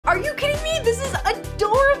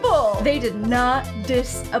They did not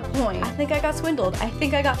disappoint. I think I got swindled. I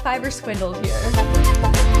think I got Fiverr swindled here.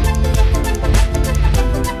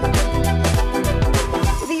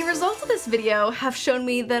 The results of this video have shown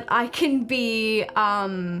me that I can be,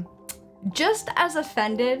 just as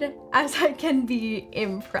offended as I can be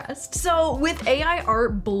impressed. So with AI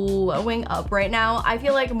art blowing up right now, I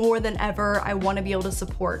feel like more than ever, I want to be able to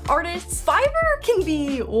support artists. Fiverr can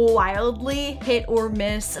be wildly hit or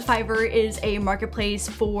miss. Fiverr is a marketplace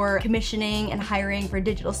for commissioning and hiring for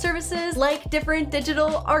digital services, like different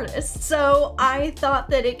digital artists. So I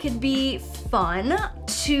thought that it could be fun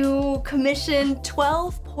to commission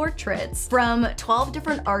 12 portraits from 12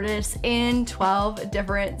 different artists in 12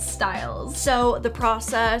 different styles. So the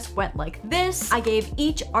process went like this. I gave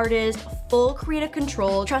each artist full creative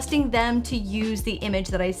control, trusting them to use the image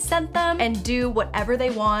that I sent them and do whatever they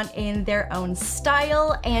want in their own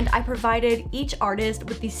style. And I provided each artist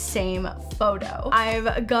with the same photo.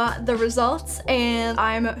 I've got the results and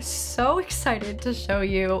I'm so excited to show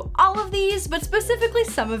you all of these, but specifically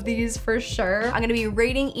some of these for sure. I'm gonna be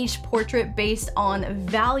rating each portrait based on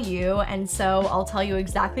value, and so I'll tell you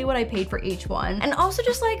exactly what I paid for each one. And also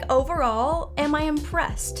just like overall, am I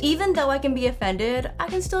impressed? Even though I can be offended, I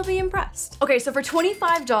can still be impressed. Okay, so for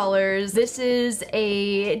 $25, this is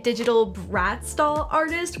a digital Bratz doll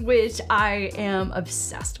artist, which I am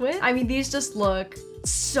obsessed with. I mean, these just look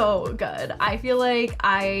so good. I feel like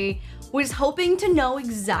I was hoping to know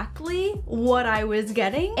exactly what I was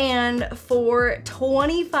getting, and for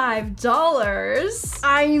 $25,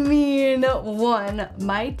 I mean, one,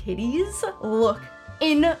 my titties look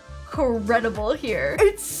incredible here.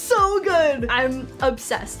 It's so good. I'm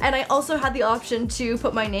obsessed. And I also had the option to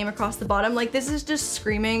put my name across the bottom. Like, this is just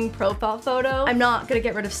screaming profile photo. I'm not gonna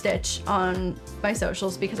get rid of Stitch on my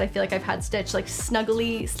socials because I feel like I've had Stitch, like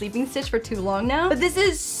snuggly sleeping Stitch, for too long now. But this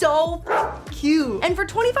is so cute. And for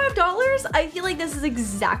 $25, I feel like this is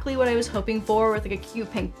exactly what I was hoping for, with like a cute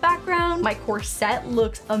pink background. My corset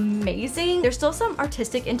looks amazing. There's still some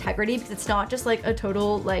artistic integrity because it's not just like a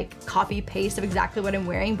total like copy paste of exactly what I'm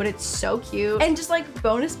wearing, but it's so cute. And just like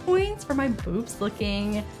bonus points for my boobs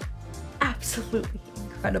looking absolutely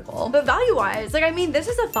incredible. But value-wise, like, I mean, this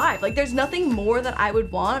is a 5. Like, there's nothing more that I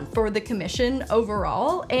would want for the commission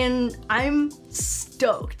overall, and I'm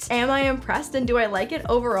stoked. Am I impressed and do I like it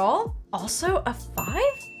overall? Also a 5?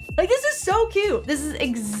 Like, this is so cute. This is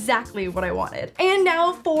exactly what I wanted. And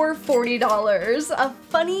now for $40, a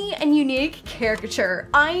funny and unique caricature.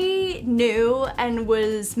 I knew and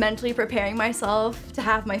was mentally preparing myself to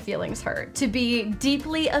have my feelings hurt, to be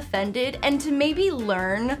deeply offended, and to maybe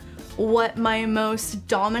learn what my most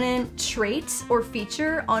dominant trait or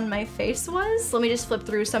feature on my face was. Let me just flip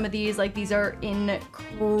through some of these. Like, these are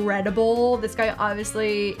incredible. This guy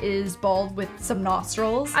obviously is bald with some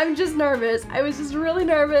nostrils. I'm just nervous. I was just really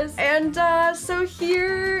nervous. And so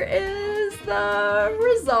here is the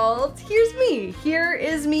result. Here's me. Here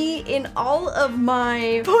is me in all of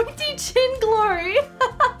my pointy chin glory.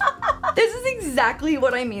 This is exactly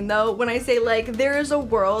what I mean though when I say, like, there is a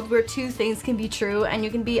world where two things can be true and you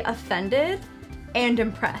can be offended and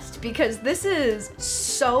impressed, because this is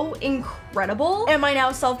so incredible. Am I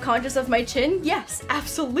now self-conscious of my chin? Yes,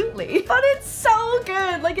 absolutely. But it's so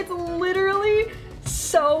good. Like, it's literally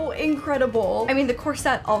so incredible. I mean, the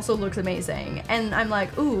corset also looks amazing. And I'm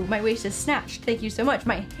like, ooh, my waist is snatched. Thank you so much.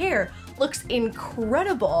 My hair looks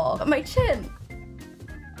incredible. But my chin,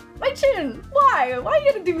 why? Why are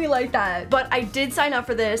you gonna do me like that? But I did sign up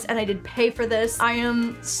for this and I did pay for this. I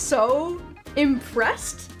am so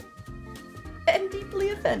impressed and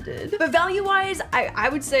deeply offended. But value-wise, I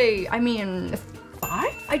would say, I mean,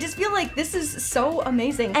 5? I just feel like this is so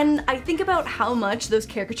amazing. And I think about how much those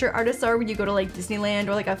caricature artists are when you go to like Disneyland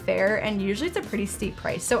or like a fair, and usually it's a pretty steep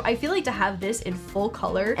price. So I feel like to have this in full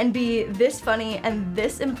color and be this funny and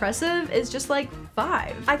this impressive is just like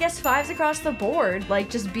 5. I guess 5s across the board, like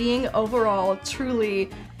just being overall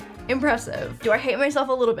truly impressive. Do I hate myself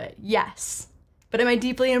a little bit? Yes. But am I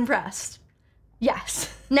deeply impressed?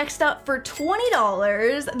 Yes. Next up, for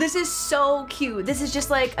 $20, this is so cute. This is just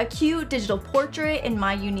like a cute digital portrait in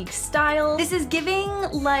my unique style. This is giving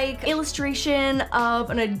like illustration of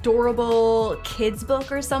an adorable kid's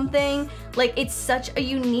book or something. Like, it's such a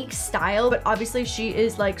unique style, but obviously she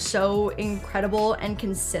is like so incredible and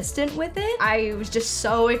consistent with it. I was just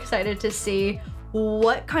so excited to see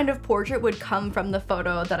what kind of portrait would come from the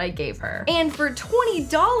photo that I gave her. And for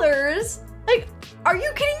 $20, like, are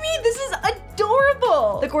you kidding me? This is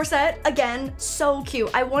adorable. The corset, again, so cute.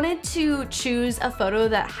 I wanted to choose a photo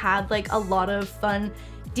that had like a lot of fun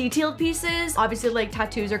detailed pieces. Obviously, like,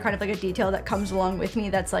 tattoos are kind of like a detail that comes along with me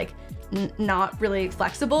that's like not really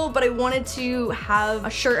flexible, but I wanted to have a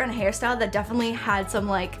shirt and hairstyle that definitely had some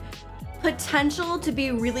like potential to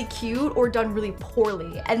be really cute or done really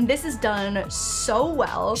poorly, and this is done so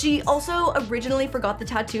well. She also originally forgot the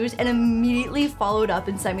tattoos and immediately followed up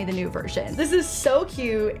and sent me the new version. This is so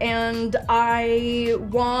cute, and I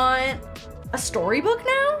want a storybook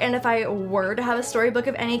now, and if I were to have a storybook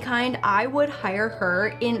of any kind, I would hire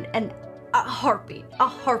her in a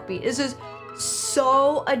heartbeat. This is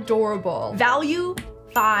so adorable. Value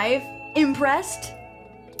 5, impressed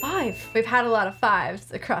 5. We've had a lot of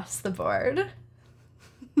 5s across the board.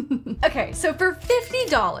 Okay, so for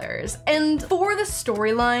 $50, and for the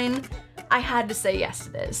storyline, I had to say yes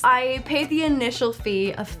to this. I paid the initial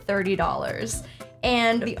fee of $30,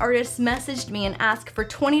 and the artist messaged me and asked for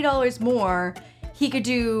 $20 more, he could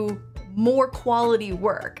do more quality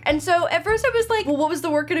work. And so at first I was like, well, what was the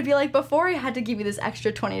work gonna be like before I had to give you this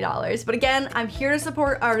extra $20? But again, I'm here to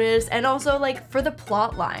support artists, and also like for the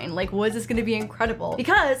plot line, like was this gonna be incredible?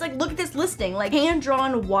 Because like look at this listing, like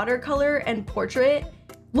hand-drawn watercolor and portrait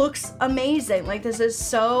looks amazing. Like this is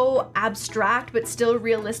so abstract but still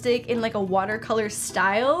realistic in like a watercolor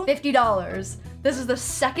style. $50. This is the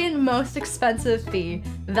second most expensive fee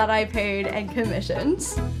that I paid and commissioned.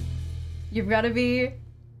 You've gotta be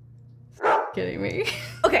kidding me.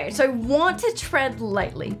 Okay, so I want to tread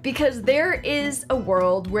lightly because there is a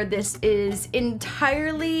world where this is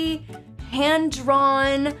entirely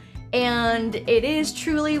hand-drawn and it is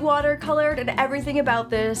truly watercolored and everything about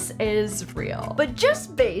this is real. But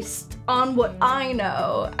just based on what I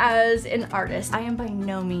know as an artist, I am by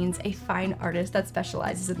no means a fine artist that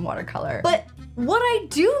specializes in watercolor. But what I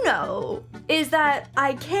do know is that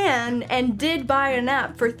I can and did buy an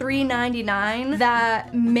app for $3.99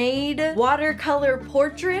 that made watercolor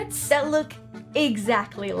portraits that look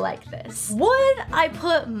exactly like this. Would I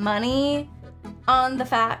put money on the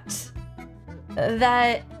fact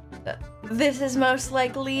that this is most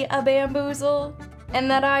likely a bamboozle and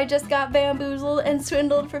that I just got bamboozled and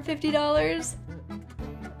swindled for $50?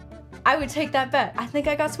 I would take that bet. I think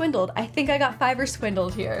I got swindled. I think I got Fiverr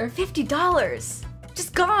swindled here. $50,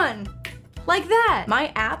 just gone, like that.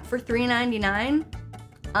 My app for $3.99,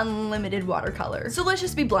 unlimited watercolor. So let's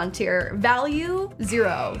just be blunt here. Value,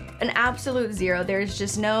 0, an absolute 0. There's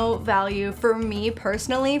just no value for me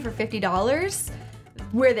personally for $50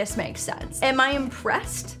 where this makes sense. Am I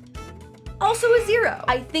impressed? Also a 0.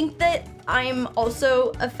 I think that I'm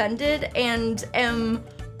also offended and am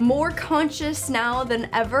more conscious now than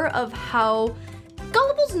ever of how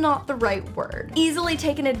gullible's not the right word. Easily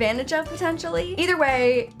taken advantage of, potentially. Either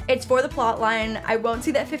way, it's for the plot line. I won't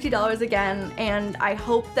see that $50 again, and I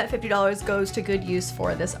hope that $50 goes to good use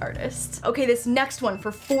for this artist. Okay, this next one, for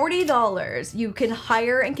 $40, you can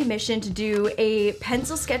hire and commission to do a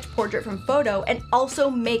pencil sketch portrait from photo and also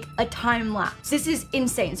make a time lapse. This is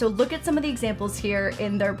insane. So look at some of the examples here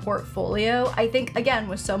in their portfolio. I think, again,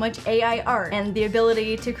 with so much AI art and the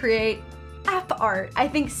ability to create app art, I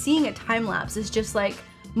think seeing a time lapse is just like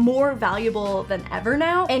more valuable than ever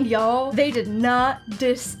now. And y'all, they did not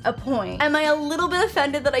disappoint. Am I a little bit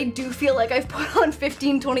offended that I do feel like I've put on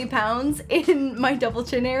 15-20 pounds in my double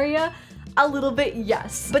chin area? A little bit,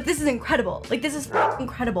 yes. But this is incredible. Like, this is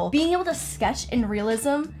incredible. Being able to sketch in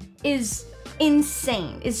realism is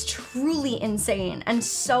insane, is truly insane and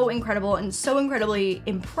so incredible and so incredibly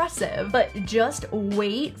impressive. But just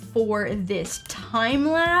wait for this time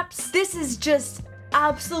lapse. This is just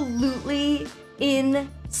absolutely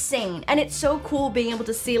insane. And it's so cool being able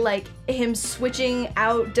to see like him switching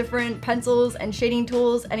out different pencils and shading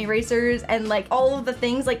tools and erasers and like all of the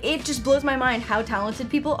things. Like, it just blows my mind how talented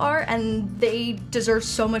people are, and they deserve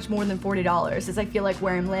so much more than $40, as I feel like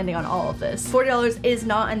where I'm landing on all of this. $40 is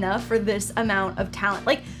not enough for this amount of talent.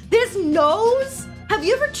 Like, this nose, have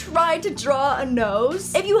you ever tried to draw a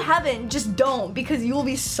nose? If you haven't, just don't, because you will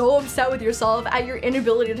be so upset with yourself at your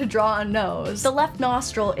inability to draw a nose. The left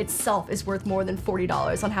nostril itself is worth more than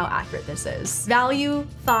 $40 on how accurate this is. Value,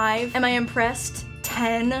 5. Am I impressed?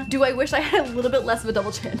 10. Do I wish I had a little bit less of a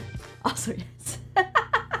double chin? Also, yes.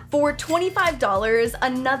 For $25,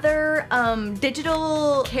 another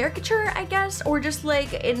digital caricature, I guess, or just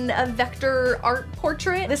like in a vector art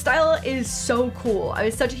portrait. The style is so cool. I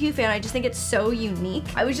was such a huge fan. I just think it's so unique.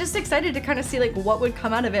 I was just excited to kind of see like what would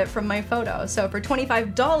come out of it from my photo. So for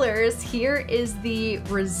 $25, here is the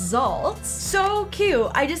result. So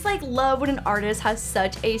cute. I just like love when an artist has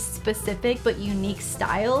such a specific but unique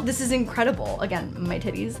style. This is incredible. Again, my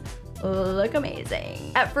titties. look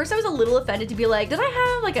amazing. At first I was a little offended to be like, did I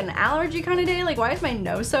have like an allergy kind of day? Like, why is my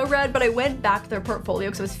nose so red? But I went back to their portfolio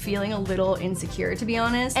because I was feeling a little insecure, to be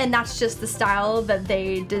honest. And that's just the style that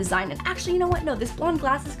they designed. And actually, you know what? No, this blonde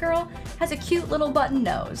glasses girl has a cute little button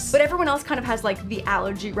nose. But everyone else kind of has like the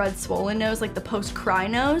allergy red swollen nose, like the post-cry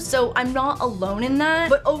nose. So I'm not alone in that.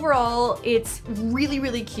 But overall, it's really,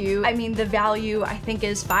 really cute. I mean, the value I think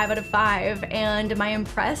is 5 out of 5. And am I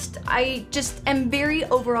impressed? I just am very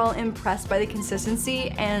overall impressed by the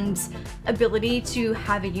consistency and ability to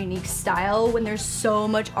have a unique style when there's so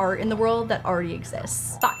much art in the world that already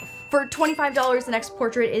exists. 5. For $25, the next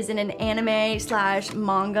portrait is in an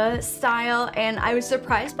anime/manga style, and I was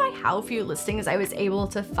surprised by how few listings I was able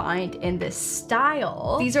to find in this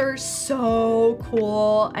style. These are so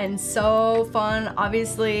cool and so fun.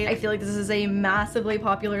 Obviously, I feel like this is a massively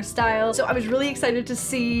popular style, so I was really excited to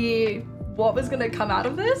see what was gonna come out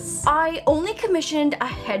of this. I only commissioned a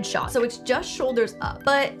headshot, so it's just shoulders up,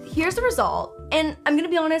 but here's the result. And I'm gonna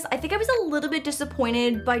be honest, I think I was a little bit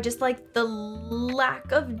disappointed by just like the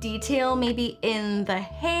lack of detail maybe in the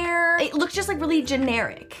hair. It looks just like really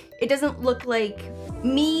generic. It doesn't look like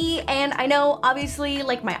me, and I know obviously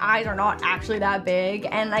like my eyes are not actually that big,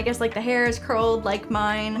 and I guess like the hair is curled like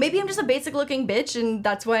mine. Maybe I'm just a basic looking bitch and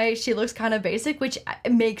that's why she looks kind of basic, which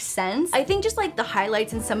makes sense. I think just like the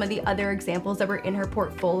highlights and some of the other examples that were in her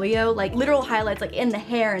portfolio, like literal highlights like in the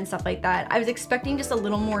hair and stuff like that, I was expecting just a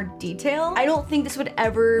little more detail. I don't think this would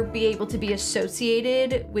ever be able to be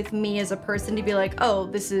associated with me as a person to be like, oh,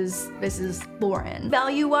 this is Lauren.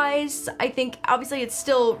 Value-wise, I think obviously it's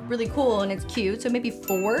still really cool and it's cute, so maybe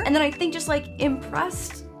 4. And then I think just like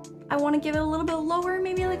impressed, I want to give it a little bit lower,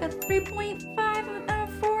 maybe like a 3.5 out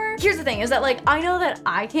of 4. Here's the thing is that like, I know that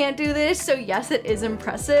I can't do this, so yes, it is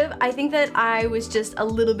impressive. I think that I was just a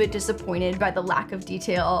little bit disappointed by the lack of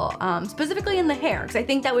detail, specifically in the hair, because I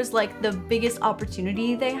think that was like the biggest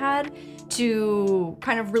opportunity they had to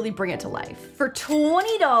kind of really bring it to life. For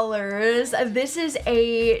 $20, this is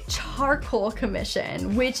a charcoal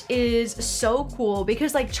commission, which is so cool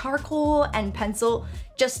because like charcoal and pencil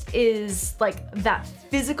just is like that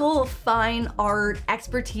physical fine art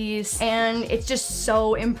expertise, and it's just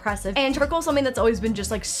so impressive. And charcoal is something that's always been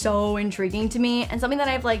just like so intriguing to me, and something that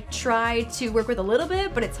I've like tried to work with a little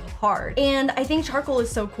bit, but it's hard. And I think charcoal is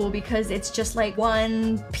so cool because it's just like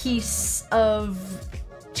one piece of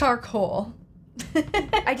charcoal.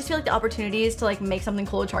 I just feel like the opportunities to like make something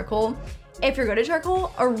cool with charcoal, if you're good at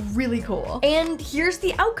charcoal, are really cool. And here's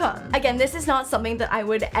the outcome. Again, this is not something that I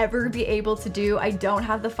would ever be able to do. I don't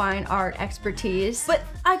have the fine art expertise, but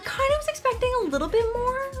I kind of was expecting a little bit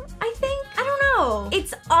more, I think. I don't know.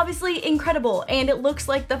 It's obviously incredible and it looks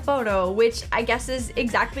like the photo, which I guess is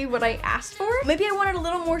exactly what I asked for. Maybe I wanted a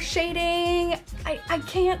little more shading. I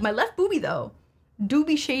can't. My left boobie though do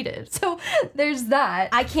be shaded. So there's that.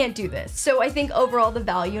 I can't do this. So I think overall the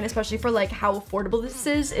value, and especially for like how affordable this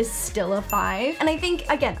is still a 5. And I think,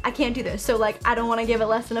 again, I can't do this. So like, I don't want to give it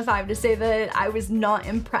less than a 5 to say that I was not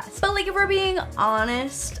impressed. But like, if we're being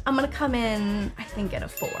honest, I'm gonna come in, I think at a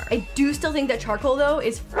 4. I do still think that charcoal though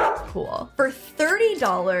is cool. For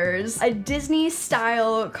 $30, a Disney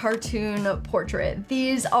style cartoon portrait.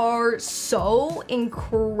 These are so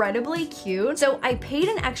incredibly cute. So I paid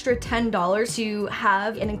an extra $10 to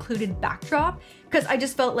have an included backdrop because I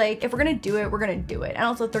just felt like if we're gonna do it, we're gonna do it. And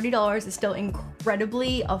also $30 is still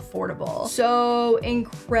incredibly affordable. So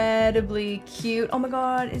incredibly cute. Oh my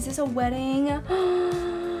God, is this a wedding?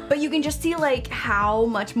 But you can just see like how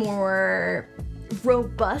much more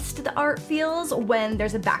robust the art feels when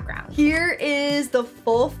there's a background. Here is the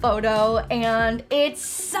full photo and it's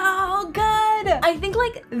so good. I think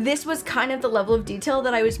like this was kind of the level of detail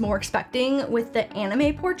that I was more expecting with the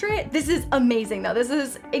anime portrait. This is amazing though. This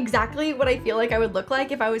is exactly what I feel like I would look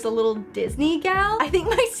like if I was a little Disney gal. I think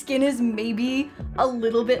my skin is maybe a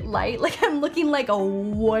little bit light. Like I'm looking like a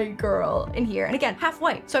white girl in here. And again, half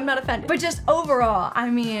white, so I'm not offended. But just overall, I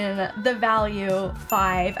mean, the value,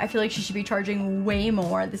 5. I feel like she should be charging way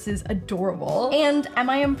more. This is adorable. And am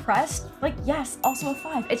I impressed? Like, yes, also a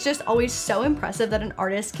 5. It's just always so impressive that an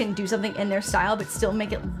artist can do something in their style but still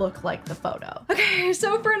make it look like the photo. Okay,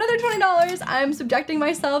 so for another $20, I'm subjecting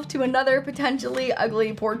myself to another potentially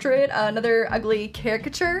ugly portrait, another ugly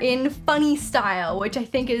caricature in funny style, which I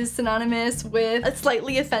think is synonymous with a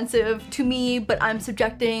slightly offensive to me, but I'm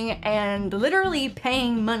subjecting and literally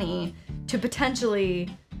paying money to potentially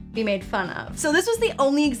be made fun of. So this was the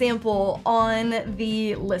only example on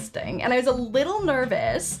the listing and I was a little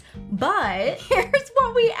nervous, but here's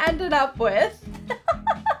what we ended up with.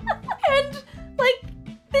 And like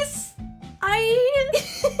this,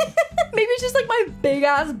 maybe it's just like my big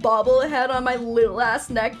ass bobblehead on my little ass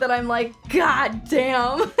neck that I'm like, god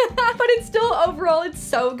damn. But it's still, overall, it's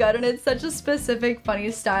so good, and it's such a specific,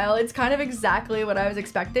 funny style. It's kind of exactly what I was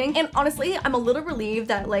expecting. And honestly, I'm a little relieved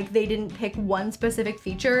that like they didn't pick one specific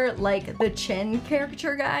feature like the chin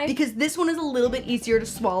caricature guy, because this one is a little bit easier to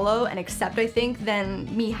swallow and accept, I think,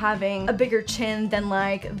 than me having a bigger chin than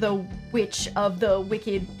like the witch of the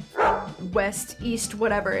Wicked West, East,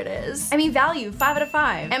 whatever it is. I mean, value, 5 out of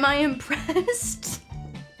 5. Am I impressed?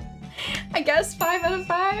 I guess 5 out of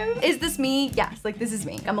 5. Is this me? Yes, like this is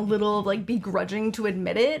me. I'm a little like begrudging to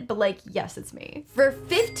admit it, but like, yes, it's me. For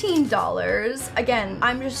 $15, again,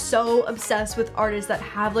 I'm just so obsessed with artists that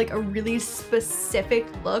have like a really specific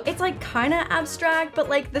look. It's like kind of abstract, but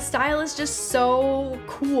like the style is just so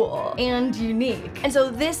cool and unique. And so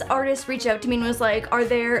this artist reached out to me and was like, are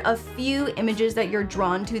there a few images that you're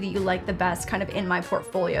drawn to that you like the best kind of in my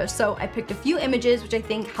portfolio? So I picked a few images, which I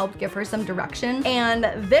think helped give her some direction. And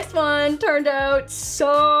this one turned out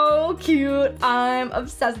so cute. I'm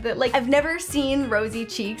obsessed with it. Like, I've never seen rosy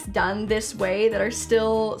cheeks done this way that are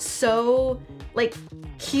still so like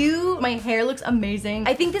cute. My hair looks amazing.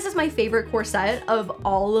 I think this is my favorite corset of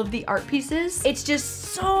all of the art pieces. It's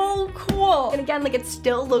just so cool. And again, like it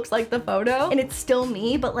still looks like the photo and it's still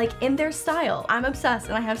me, but like in their style. I'm obsessed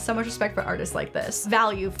and I have so much respect for artists like this.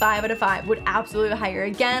 Value, 5 out of 5. Would absolutely hire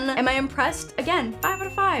again. Am I impressed? Again, 5 out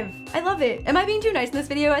of 5. I love it. Am I being too nice in this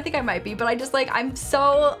video? I think I might be, but I just like, I'm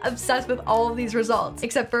so obsessed with all of these results,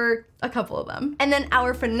 except for a couple of them. And then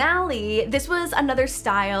our finale, this was another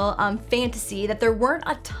style, fantasy, that there weren't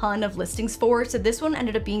a ton of listings for, so this one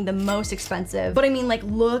ended up being the most expensive. But I mean, like,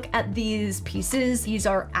 look at these pieces. These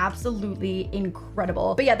are absolutely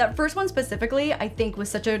incredible. But yeah, that first one specifically, I think was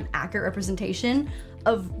such an accurate representation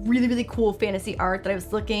of really, really cool fantasy art that I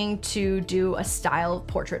was looking to do a style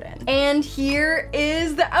portrait in. And here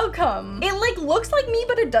is the outcome. It like looks like me,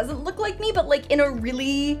 but it doesn't look like me, but like in a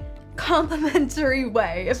really complimentary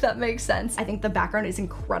way, if that makes sense. I think the background is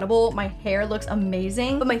incredible. My hair looks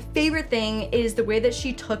amazing. But my favorite thing is the way that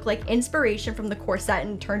she took like inspiration from the corset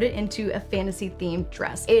and turned it into a fantasy themed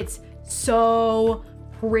dress. It's so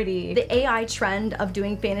pretty. The AI trend of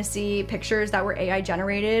doing fantasy pictures that were AI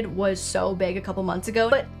generated was so big a couple months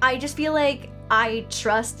ago, but I just feel like I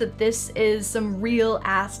trust that this is some real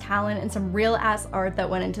ass talent and some real ass art that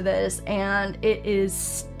went into this, and it is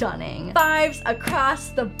stunning. 5s across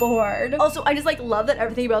the board. Also, I just like love that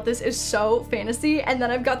everything about this is so fantasy, and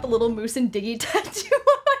then I've got the little Moose and Diggy tattoo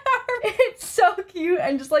on my arm. It's so cute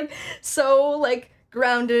and just like so like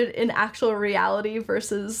grounded in actual reality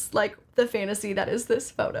versus like the fantasy that is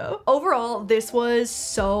this photo. Overall, this was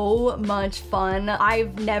so much fun.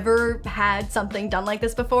 I've never had something done like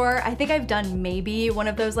this before. I think I've done maybe one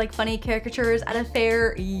of those like funny caricatures at a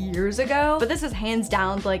fair years ago, but this is hands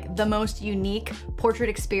down like the most unique portrait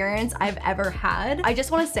experience I've ever had. I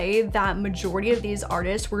just want to say that majority of these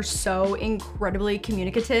artists were so incredibly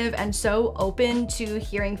communicative and so open to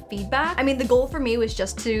hearing feedback. I mean, the goal for me was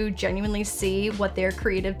just to genuinely see what their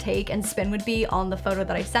creative take and spin would be on the photo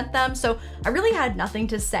that I sent them. So I really had nothing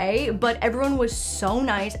to say, but everyone was so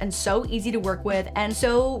nice and so easy to work with and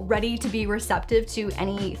so ready to be receptive to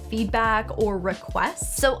any feedback or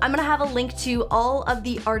requests. So I'm gonna have a link to all of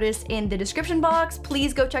the artists in the description box.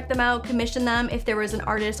 Please go check them out, commission them if there was an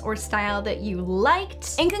artist or style that you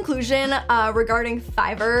liked. In conclusion, regarding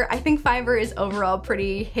Fiverr, I think Fiverr is overall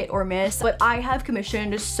pretty hit or miss, but I have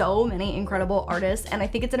commissioned so many incredible artists and I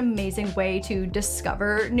think it's an amazing way to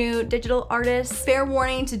discover new digital artists. Fair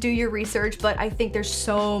warning to do your research, but I think there's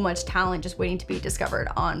so much talent just waiting to be discovered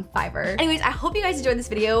on Fiverr. Anyways, I hope you guys enjoyed this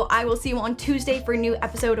video. I will see you on Tuesday for a new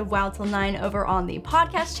episode of Wow Till 9 over on the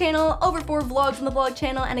podcast channel, over for vlogs on the vlog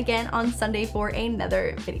channel, and again on Sunday for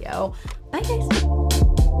another video. Bye guys.